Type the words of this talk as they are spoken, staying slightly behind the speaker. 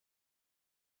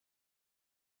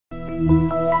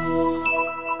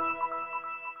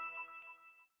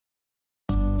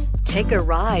Take a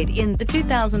ride in the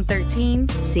 2013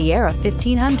 Sierra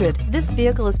 1500. This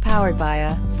vehicle is powered by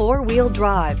a 4-wheel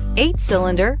drive,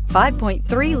 8-cylinder,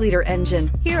 5.3-liter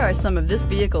engine. Here are some of this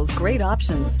vehicle's great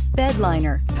options: bed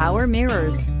liner, power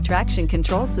mirrors, traction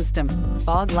control system,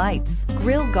 fog lights,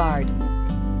 grille guard.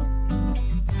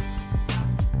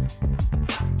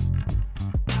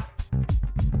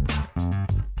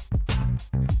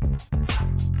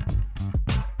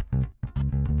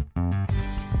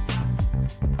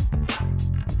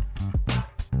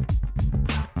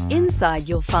 Inside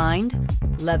you'll find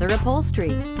leather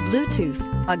upholstery, Bluetooth,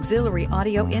 auxiliary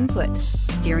audio input,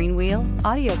 steering wheel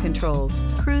audio controls,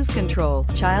 cruise control,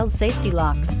 child safety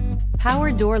locks,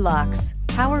 power door locks,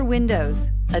 power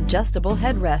windows, adjustable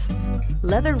headrests,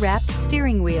 leather-wrapped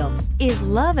steering wheel. Is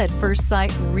love at first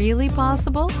sight really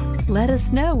possible? Let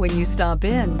us know when you stop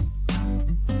in.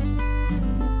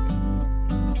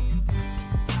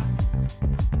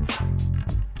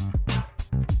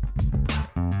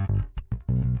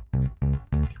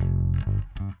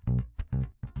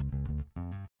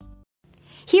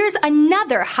 Here's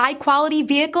another high-quality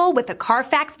vehicle with a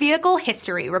Carfax Vehicle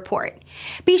History Report.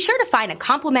 Be sure to find a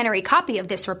complimentary copy of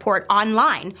this report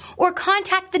online or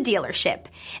contact the dealership.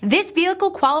 This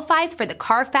vehicle qualifies for the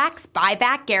Carfax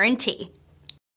Buyback Guarantee.